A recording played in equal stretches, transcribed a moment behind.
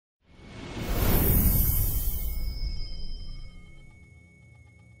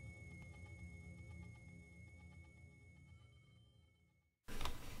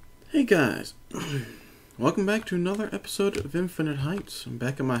Hey guys, welcome back to another episode of Infinite Heights. I'm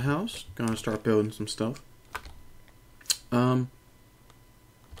back at my house, gonna start building some stuff. No.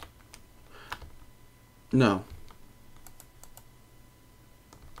 I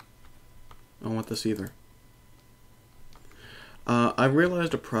don't want this either. I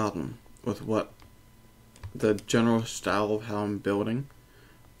realized a problem with what the general style of how I'm building.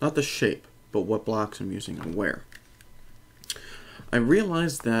 Not the shape, but what blocks I'm using and where. I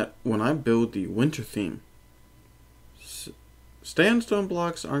realized that when I build the winter theme, sandstone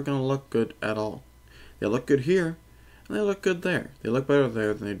blocks aren't going to look good at all. They look good here, and they look good there. They look better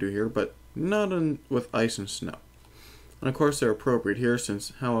there than they do here, but not with ice and snow. And of course they're appropriate here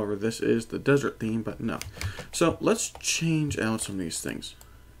since, however, this is the desert theme, but no. So let's change out some of these things.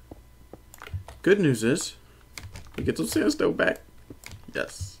 Good news is, we get some sandstone back.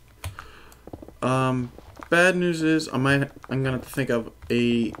 Yes. Bad news is I'm gonna have to think of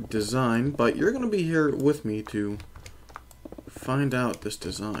a design, but you're gonna be here with me to find out this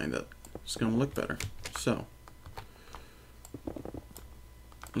design that's gonna look better. So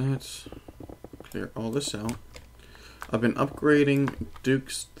let's clear all this out. I've been upgrading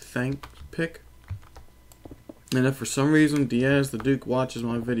Duke's thank pick, and if for some reason Diaz the Duke watches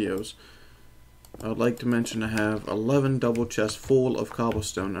my videos, I would like to mention I have 11 double chests full of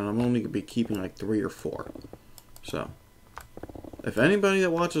cobblestone, and I'm only going to be keeping like 3 or 4. So, if anybody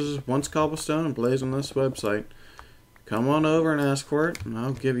that watches this wants cobblestone and plays on this website, come on over and ask for it, and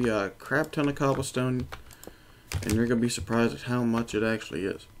I'll give you a crap ton of cobblestone, and you're going to be surprised at how much it actually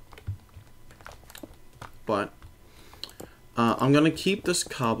is. But, I'm going to keep this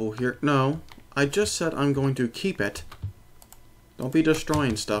cobble here. No, I just said I'm going to keep it. Don't be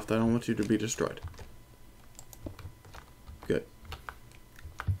destroying stuff that I don't want you to be destroyed. Good.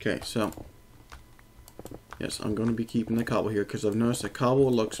 Okay, so yes, I'm going to be keeping the cobble here because I've noticed that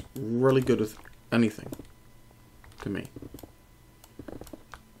cobble looks really good with anything to me.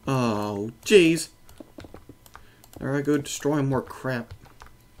 Oh, jeez. There I go destroying more crap.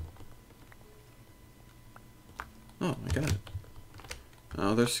 Oh, I got it.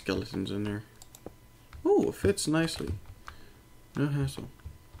 Oh, there's skeletons in there. Oh, it fits nicely. No hassle.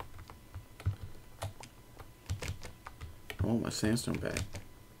 I want my sandstone back.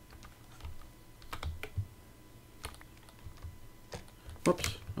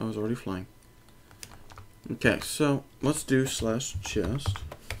 Whoops, I was already flying. Okay, so let's do slash chest.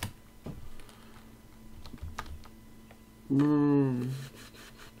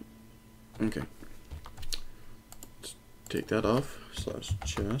 Okay. Let's take that off. Slash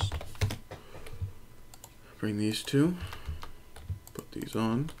chest. Bring these two. Put these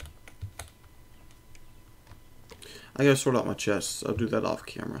on. I gotta sort out my chests. I'll do that off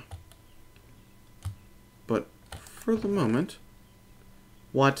camera. But for the moment,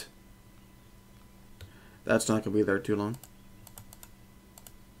 what? That's not gonna be there too long.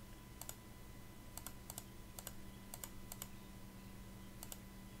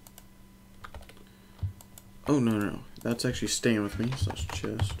 Oh no, that's actually staying with me. Slash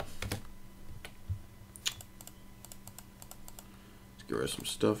chest. Get rid of some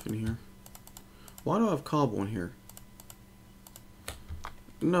stuff in here. Why do I have cobble in here?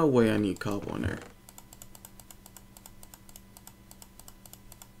 No way I need cobble in there.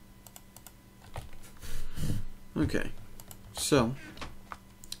 Okay, so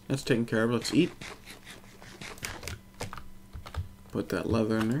that's taken care of. Let's eat. Put that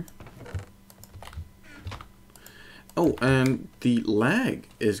leather in there. Oh, and the lag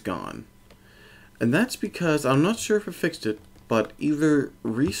is gone. And that's because I'm not sure if it fixed it, but either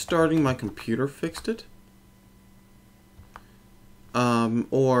restarting my computer fixed it,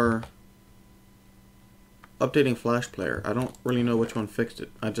 or updating Flash Player. I don't really know which one fixed it.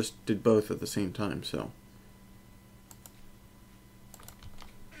 I just did both at the same time, so.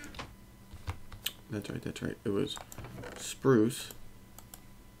 That's right. It was spruce.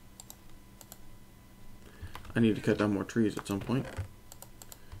 I need to cut down more trees at some point.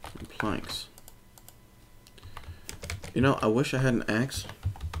 And planks. You know, I wish I had an axe.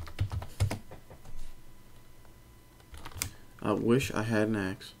 I wish I had an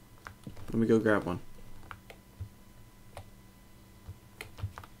axe. Let me go grab one.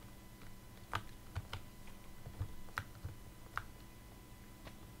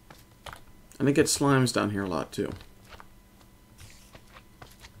 And it gets slimes down here a lot too.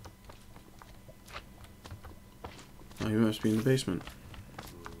 Oh, you must be in the basement.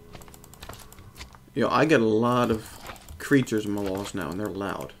 Yo, I get a lot of creatures in my walls now, and they're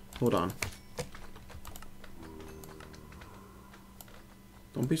loud. Hold on.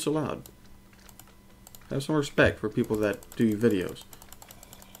 Don't be so loud. Have some respect for people that do videos.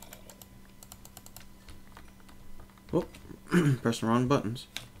 Oh, pressing the wrong buttons.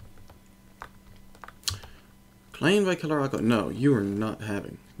 Claimed by Killer Rocco. No, you are not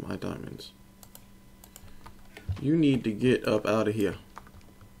having my diamonds. You need to get up out of here.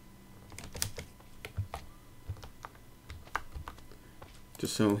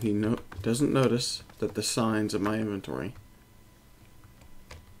 Just so he doesn't notice that the signs of my inventory.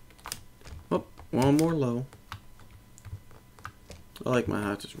 Oh, one more low. I like my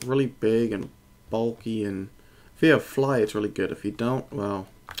house. It's really big and bulky, and if you have fly, it's really good. If you don't, well,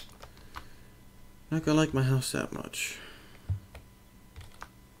 not gonna like my house that much.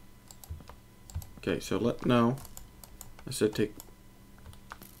 Okay, so no. I said take.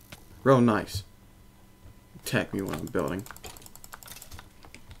 Real nice. Attack me when I'm building.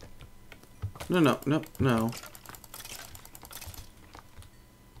 No.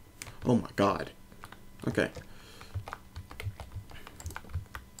 Oh my god. Okay.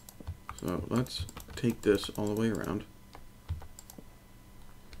 So let's take this all the way around.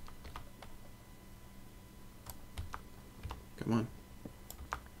 Come on.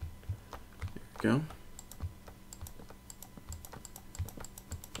 There we go.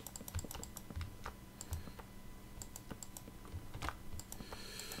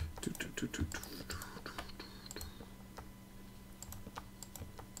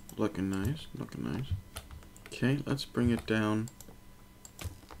 Looking nice, looking nice. Okay, let's bring it down.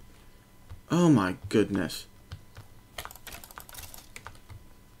 Oh my goodness.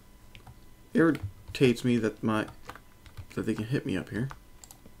 Irritates me that they can hit me up here.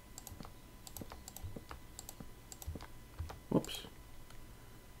 Whoops.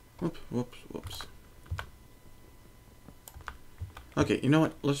 Whoops. Okay, you know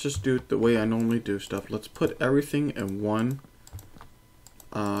what? Let's just do it the way I normally do stuff. Let's put everything in one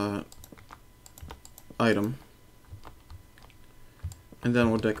item, and then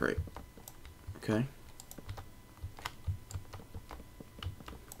we'll decorate. Okay?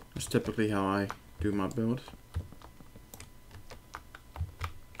 That's typically how I do my builds.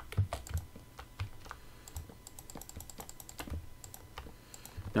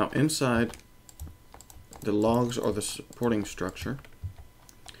 Now inside, the logs are the supporting structure.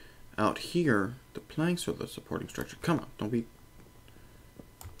 Out here, the planks are the supporting structure. Come on, don't be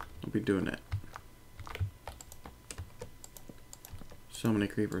doing that. So many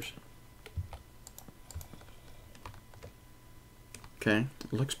creepers. Okay,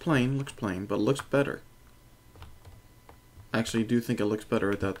 looks plain, but it looks better. I actually do think it looks better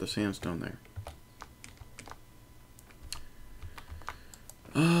without the sandstone there.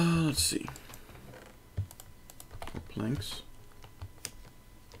 Let's see. More planks.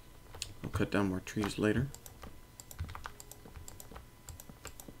 I'll cut down more trees later.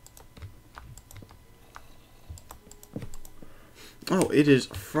 Oh, it is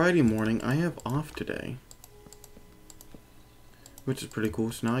Friday morning. I have off today, which is pretty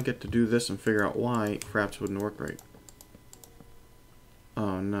cool. So now I get to do this and figure out why fraps wouldn't work right.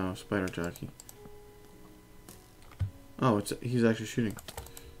 Oh no, spider jockey. Oh, he's actually shooting.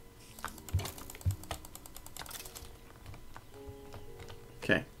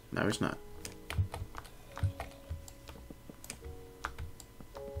 Okay, now he's not.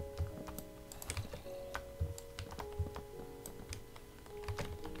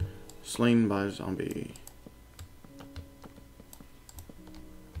 Slain by a zombie.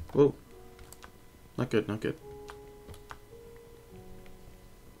 Whoa. Not good, not good.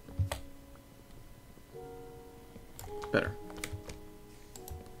 Better.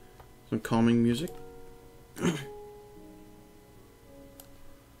 Some calming music.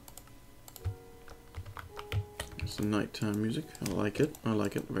 Some nighttime music. I like it. I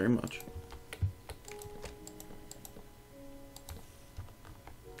like it very much.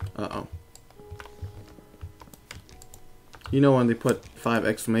 Uh-oh. You know when they put 5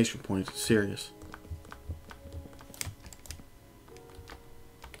 exclamation points, it's serious.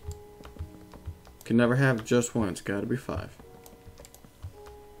 Can never have just one, it's gotta be 5.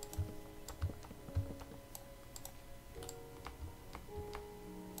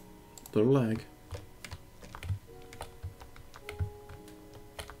 Little lag.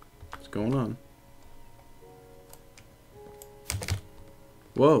 What's going on?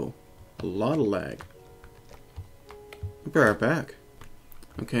 Whoa, a lot of lag. I'll be right back.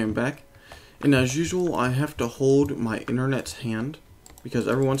 Okay, I'm back. And as usual, I have to hold my internet's hand because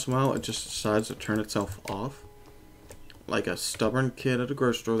every once in a while it just decides to turn itself off. Like a stubborn kid at a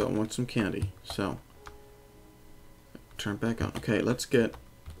grocery store that wants some candy. So, turn it back on. Okay, let's get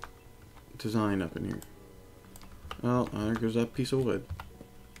design up in here. Oh, there goes that piece of wood.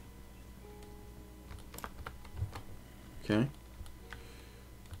 Okay.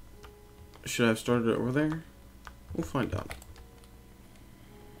 Should I have started it over there? We'll find out.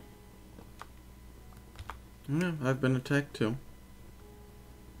 Yeah, I've been attacked too.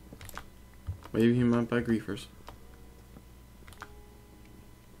 Maybe he meant by griefers.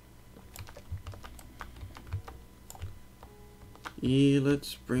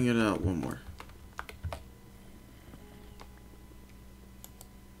 Let's bring it out one more.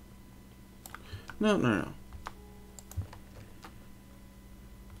 No.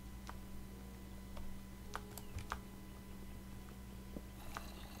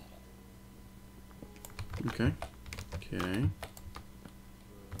 Okay.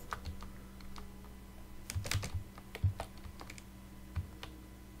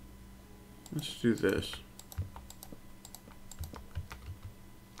 Let's do this.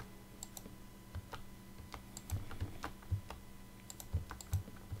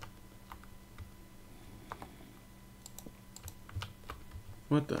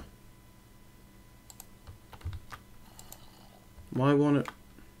 What the? Why won't it?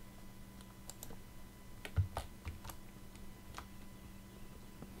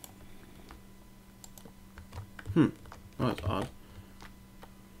 Oh, that's odd.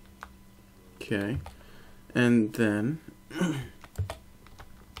 Okay. And then let's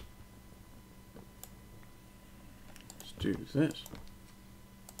do this.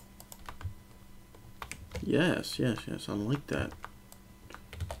 Yes. I like that.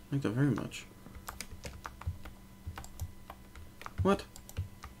 I like that very much. What?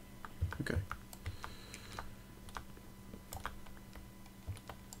 Okay.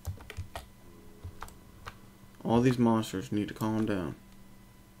 All these monsters need to calm down.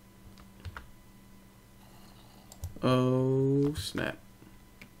 Oh, snap.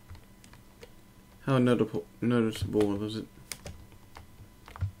 How noticeable was it?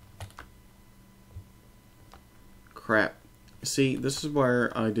 Crap. See, this is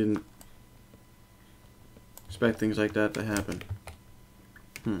where I didn't expect things like that to happen.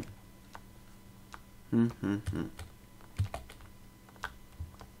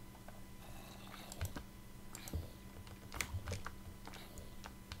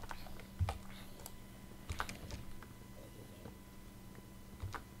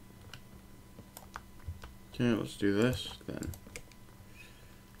 Okay, let's do this then.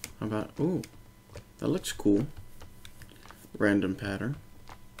 How about, ooh, that looks cool. Random pattern.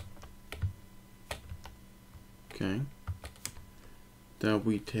 Okay. Then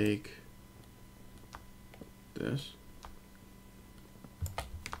we take this.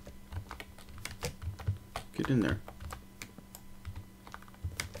 Get in there.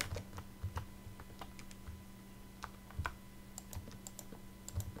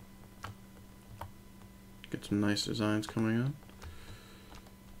 Get some nice designs coming on.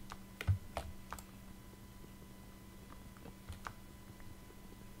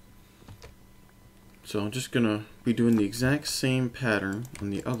 So I'm just gonna be doing the exact same pattern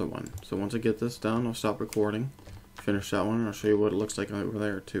on the other one. So once I get this done, I'll stop recording, finish that one, and I'll show you what it looks like over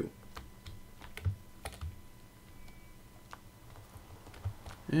there too.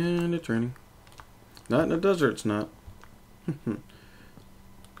 And it's raining. Not in the desert, it's not.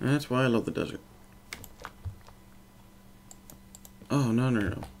 That's why I love the desert. Oh,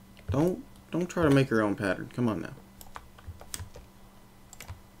 no. Don't try to make your own pattern. Come on now.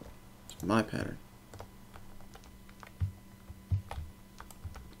 It's my pattern.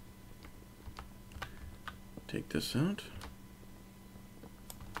 Take this out.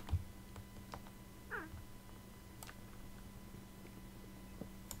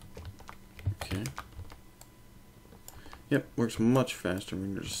 Okay. Yep, works much faster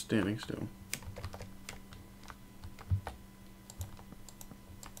when you're just standing still.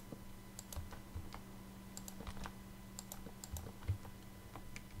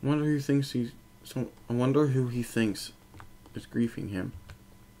 I wonder who he thinks is griefing him.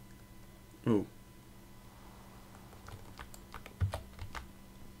 Oh.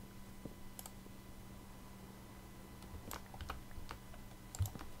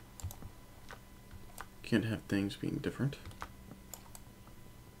 Can't have things being different.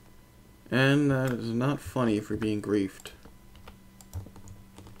 And that is not funny if you're being griefed.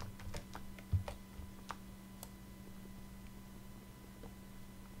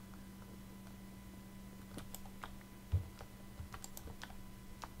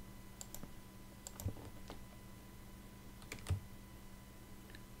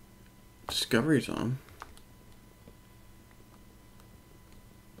 Discovery's on.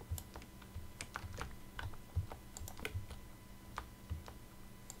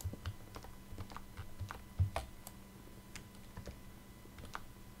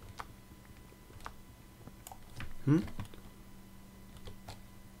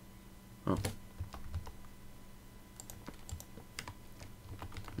 Oh.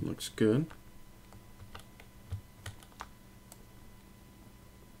 Looks good.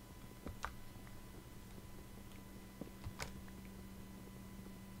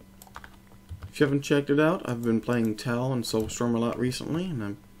 If you haven't checked it out, I've been playing Tal and Soulstorm a lot recently, and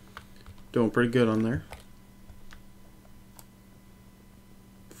I'm doing pretty good on there.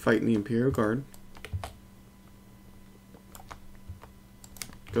 Fighting the Imperial Guard.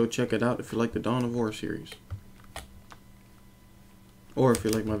 Go check it out if you like the Dawn of War series. Or if you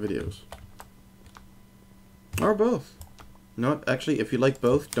like my videos. Or both. No, actually, if you like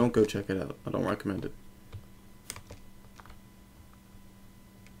both, don't go check it out. I don't recommend it.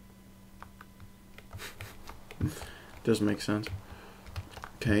 Doesn't make sense.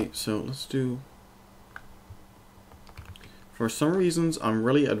 Okay, so let's do... For some reasons, I'm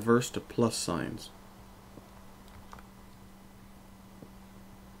really adverse to plus signs.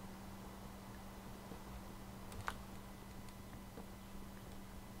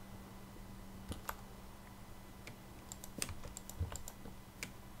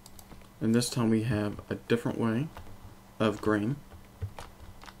 And this time we have a different way of grain.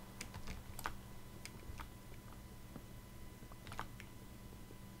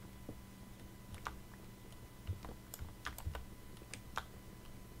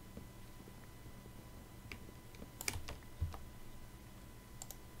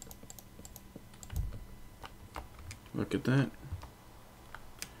 Look at that.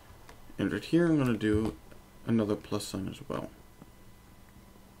 And right here I'm going to do another plus sign as well.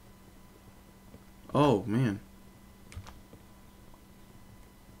 Oh man.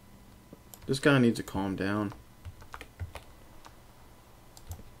 This guy needs to calm down.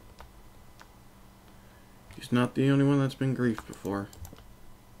 He's not the only one that's been griefed before.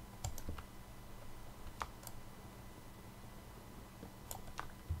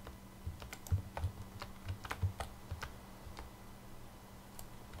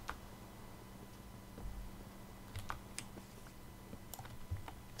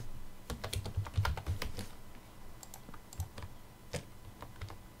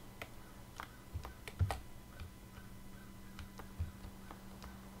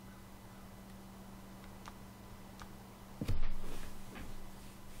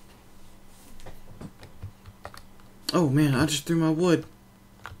 Oh man, I just threw my wood.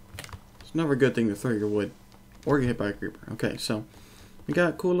 It's never a good thing to throw your wood. Or get hit by a creeper. Okay, so we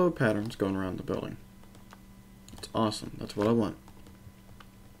got cool little patterns going around the building. It's awesome. That's what I want.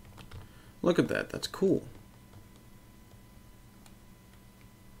 Look at that. That's cool.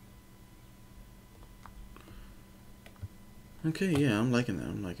 Okay, yeah, I'm liking that.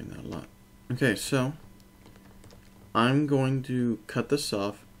 I'm liking that a lot. Okay, so I'm going to cut this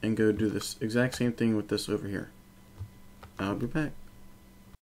off and go do this exact same thing with this over here. I'll be back.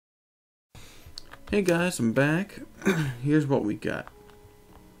 Hey guys, I'm back. Here's what we got.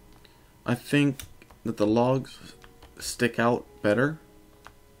 I think that the logs stick out better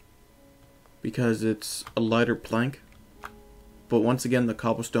because it's a lighter plank, but once again the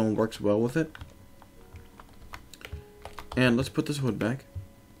cobblestone works well with it. And let's put this wood back.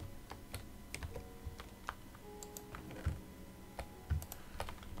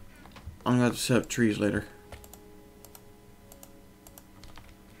 I'm gonna have to set up trees later.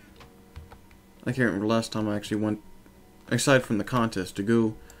 I can't remember the last time I actually went, aside from the contest, to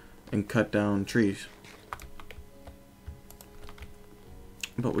go and cut down trees.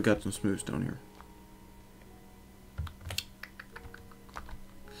 But we got some smooth stone here.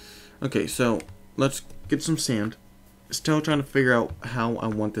 Okay, so let's get some sand. Still trying to figure out how I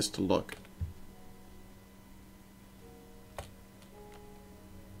want this to look.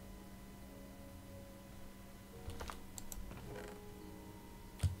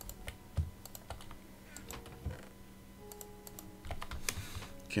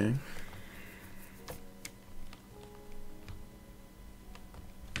 Okay.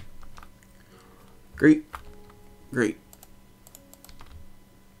 Great. Great.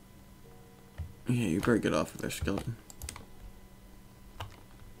 Yeah, you better get off of there, skeleton. Let's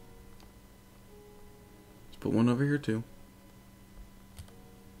put one over here, too.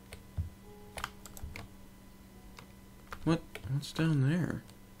 What's down there?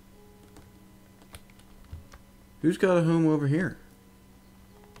 Who's got a home over here?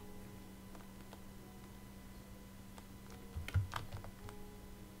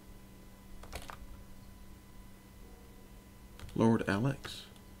 Lord Alex.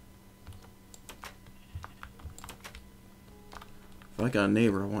 If I got a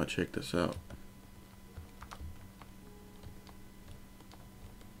neighbor, I want to check this out.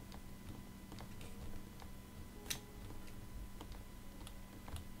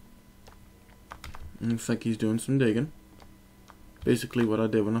 Looks like he's doing some digging. Basically what I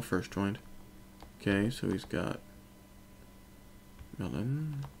did when I first joined. Okay, so he's got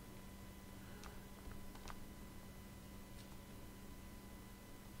melon.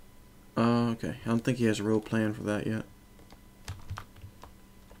 Okay, I don't think he has a real plan for that yet.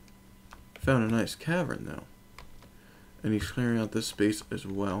 Found a nice cavern though. And he's clearing out this space as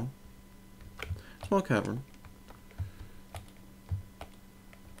well. Small cavern.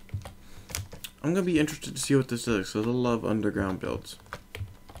 I'm gonna be interested to see what this is, because I love underground builds.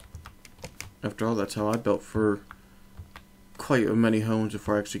 After all, that's how I built for quite many homes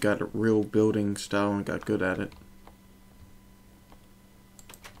before I actually got a real building style and got good at it.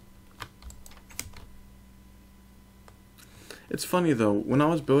 It's funny though, when I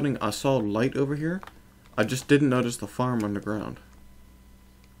was building, I saw light over here. I just didn't notice the farm underground.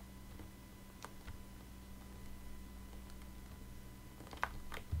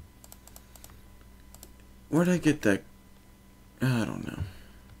 Where'd I get that? I don't know.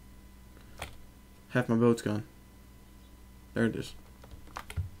 Half my boat's gone. There it is.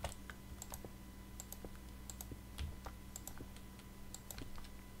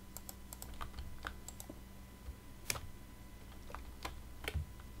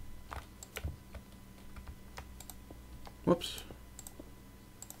 Whoops.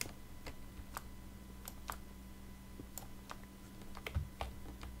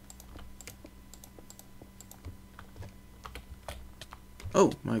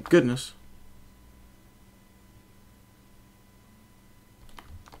 Oh my goodness.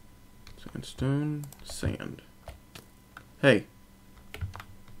 Sandstone, sand. Hey.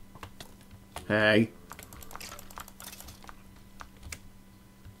 Hey.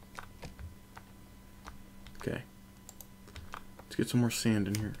 Okay. Let's get some more sand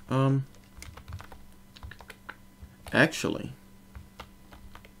in here. Actually,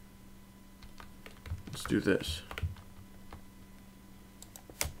 let's do this.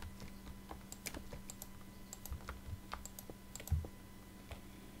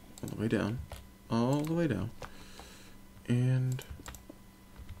 All the way down. All the way down. And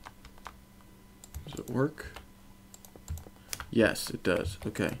does it work? Yes, it does.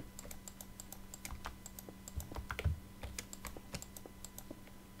 Okay.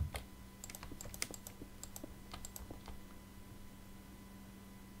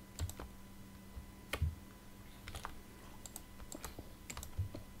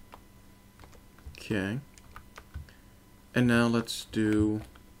 Okay. And now let's do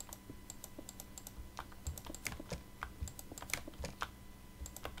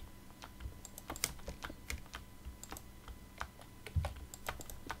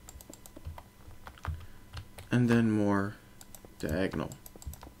and then more diagonal.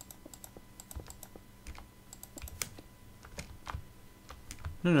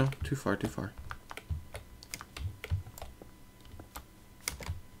 No, too far, too far.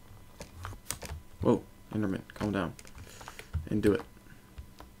 Whoa, Enderman, calm down. And do it.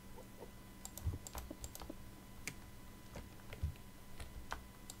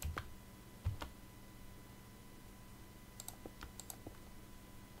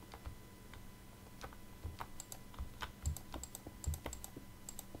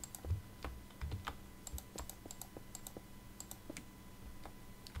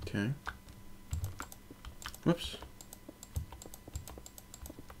 Okay. Whoops.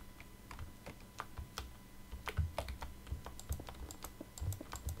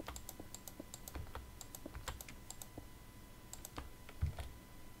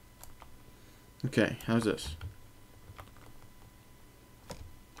 Okay, how's this?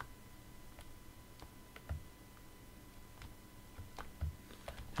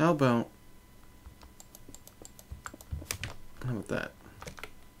 How about that?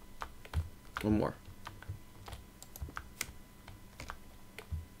 One more.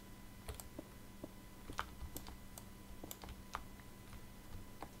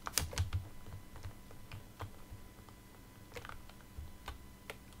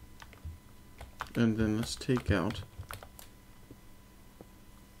 And then let's take out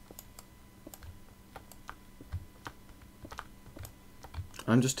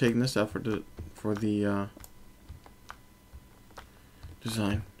I'm just taking this out for the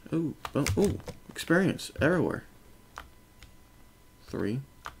design. Ooh, ooh, experience everywhere. 3.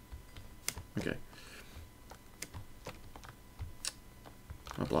 Okay.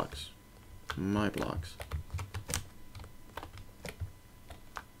 My blocks. My blocks.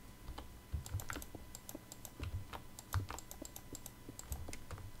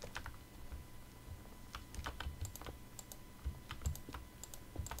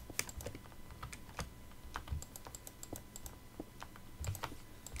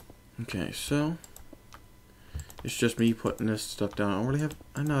 Okay, so It's just me putting this stuff down.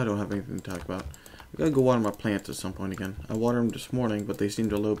 I know I don't have anything to talk about. I gotta go water my plants at some point again. I watered them this morning, but they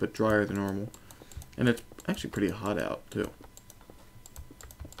seemed a little bit drier than normal. And it's actually pretty hot out, too.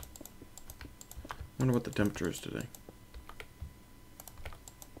 Wonder what the temperature is today.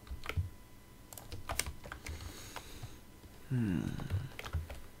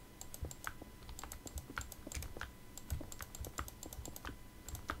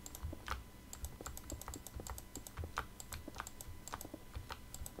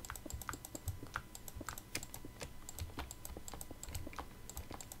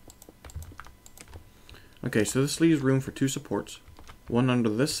 Okay, so this leaves room for 2 supports. One under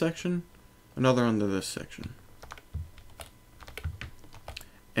this section, another under this section.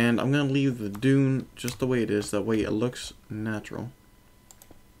 And I'm going to leave the dune just the way it is, that way it looks natural.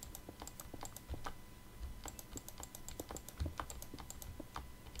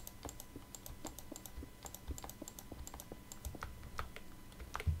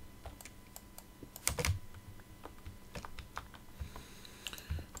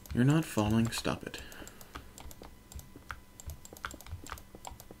 You're not falling, stop it.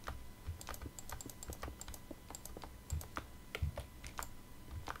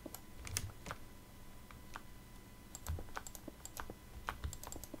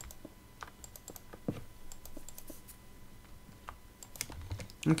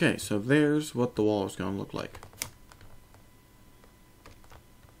 Okay, so there's what the wall is going to look like.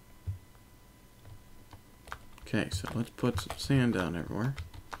 Okay, so let's put some sand down everywhere.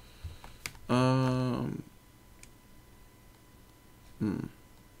 Oh,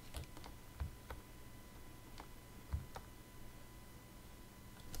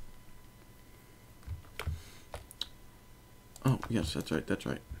 yes, that's right, that's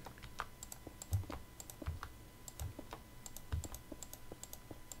right.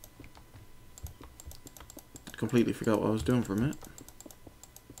 Completely forgot what I was doing for a minute.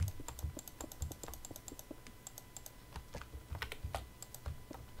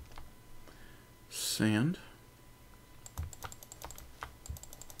 Sand.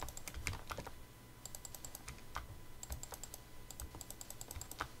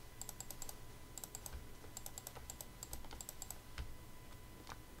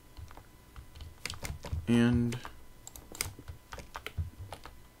 And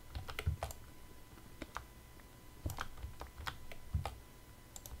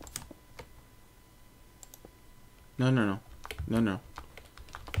no.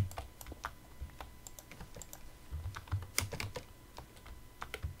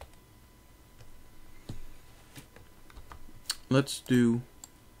 Let's do.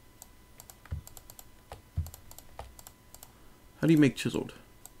 How do you make chiseled?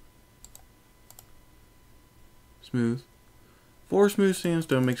 Smooth. 4 smooth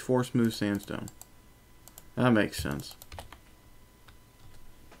sandstone makes 4 smooth sandstone. That makes sense.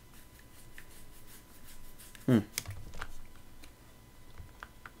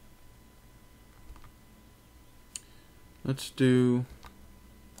 Let's do.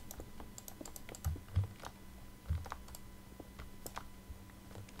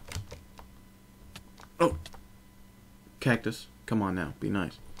 Oh! Cactus. Come on now, be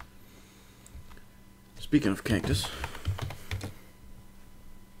nice. Speaking of cactus.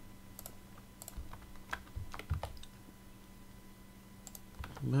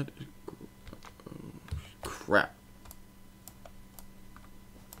 Let it go. Oh, crap.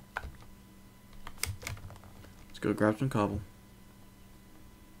 Let's go grab some cobble.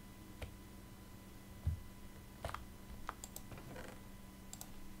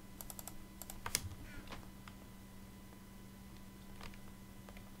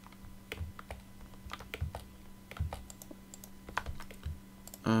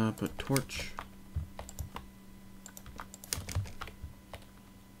 Put torch.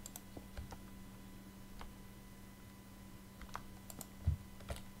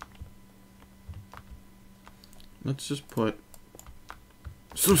 Let's just put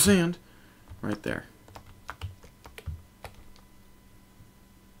some sand right there.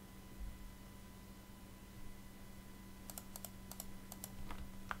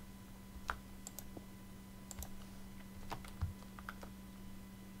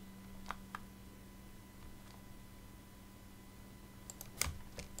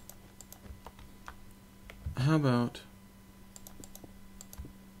 How about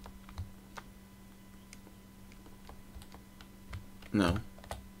no.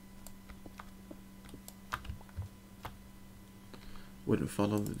 Wouldn't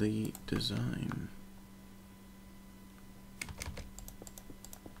follow the design.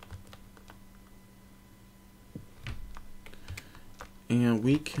 And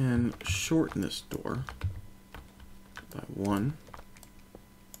we can shorten this door by 1.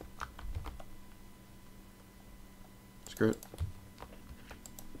 Screw it.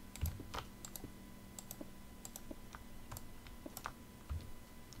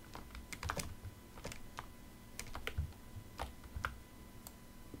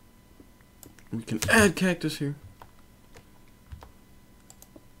 We can add cactus here.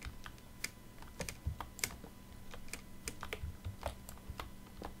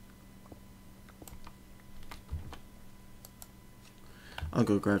 I'll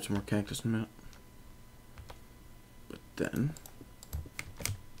go grab some more cactus in a minute. But then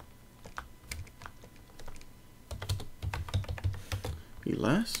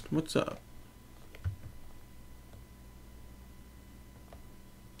Elast, what's up?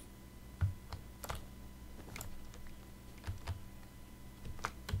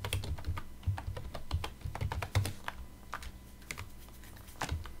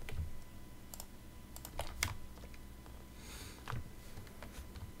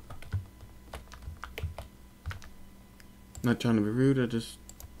 Not trying to be rude, I just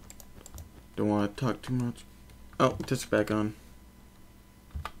don't want to talk too much. Oh, this is back on.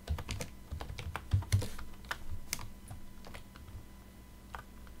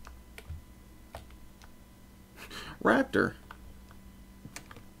 Raptor.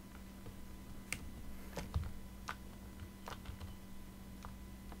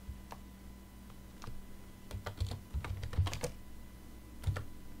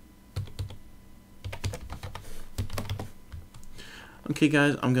 Okay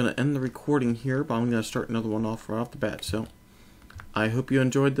guys, I'm going to end the recording here, but I'm going to start another one off right off the bat. So, I hope you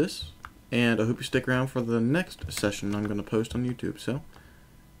enjoyed this, and I hope you stick around for the next session I'm going to post on YouTube. So,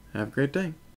 have a great day.